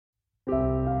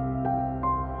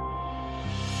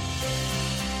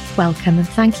Welcome and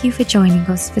thank you for joining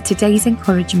us for today's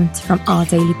encouragement from Our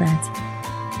Daily Bread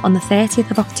on the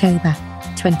 30th of October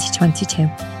 2022.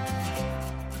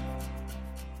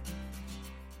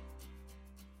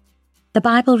 The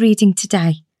Bible reading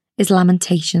today is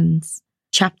Lamentations,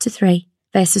 chapter 3,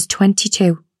 verses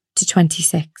 22 to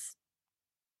 26.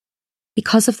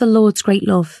 Because of the Lord's great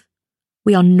love,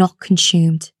 we are not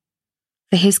consumed,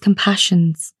 for his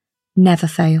compassions never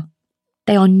fail.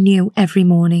 They are new every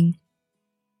morning.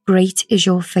 Great is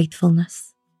your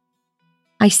faithfulness.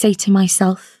 I say to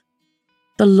myself,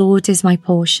 the Lord is my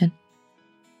portion.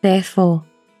 Therefore,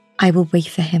 I will wait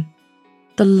for him.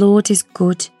 The Lord is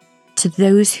good to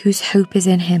those whose hope is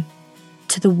in him,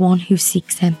 to the one who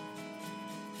seeks him.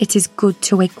 It is good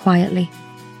to wait quietly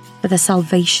for the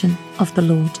salvation of the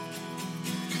Lord.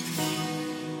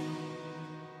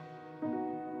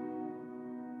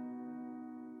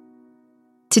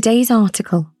 Today's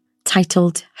article,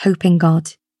 titled Hope in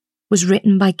God, was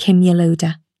written by Kim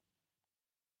Yoloda.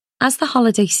 As the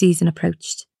holiday season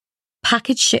approached,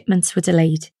 package shipments were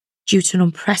delayed due to an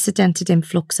unprecedented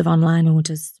influx of online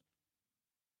orders.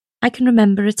 I can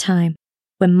remember a time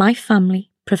when my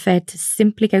family preferred to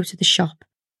simply go to the shop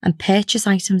and purchase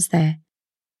items there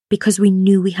because we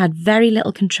knew we had very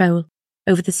little control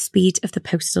over the speed of the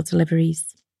postal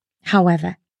deliveries.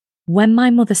 However, when my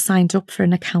mother signed up for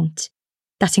an account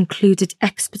that included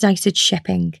expedited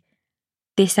shipping,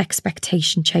 this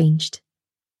expectation changed.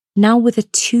 Now with a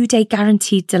 2-day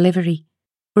guaranteed delivery,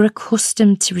 we're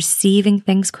accustomed to receiving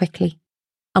things quickly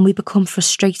and we become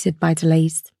frustrated by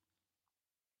delays.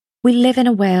 We live in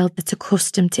a world that's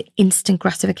accustomed to instant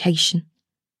gratification,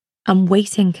 and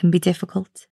waiting can be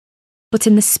difficult. But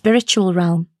in the spiritual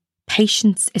realm,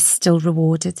 patience is still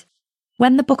rewarded.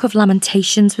 When the book of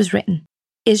Lamentations was written,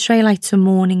 Israelites were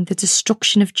mourning the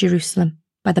destruction of Jerusalem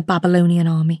by the Babylonian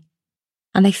army,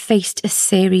 and they faced a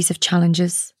series of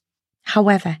challenges.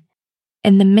 However,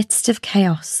 in the midst of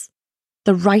chaos,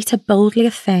 the writer boldly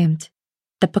affirmed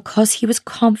that because he was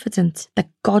confident that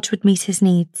God would meet his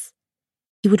needs,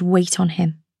 he would wait on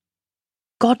him.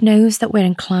 God knows that we're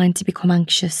inclined to become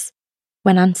anxious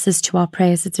when answers to our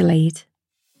prayers are delayed.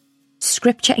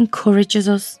 Scripture encourages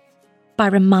us by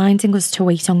reminding us to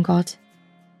wait on God.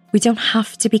 We don't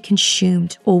have to be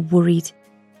consumed or worried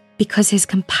because his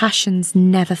compassions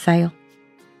never fail.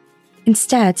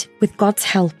 Instead, with God's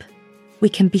help, we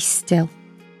can be still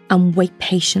and wait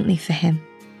patiently for him.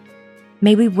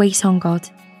 May we wait on God,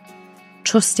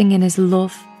 trusting in his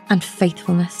love and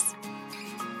faithfulness,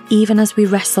 even as we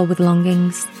wrestle with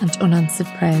longings and unanswered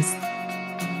prayers.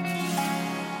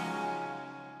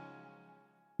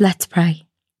 Let's pray.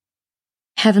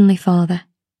 Heavenly Father,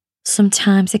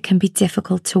 sometimes it can be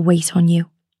difficult to wait on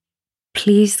you.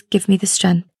 Please give me the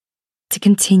strength to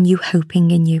continue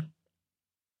hoping in you.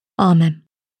 Amen.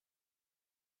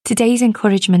 Today's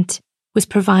encouragement was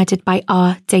provided by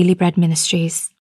Our Daily Bread Ministries.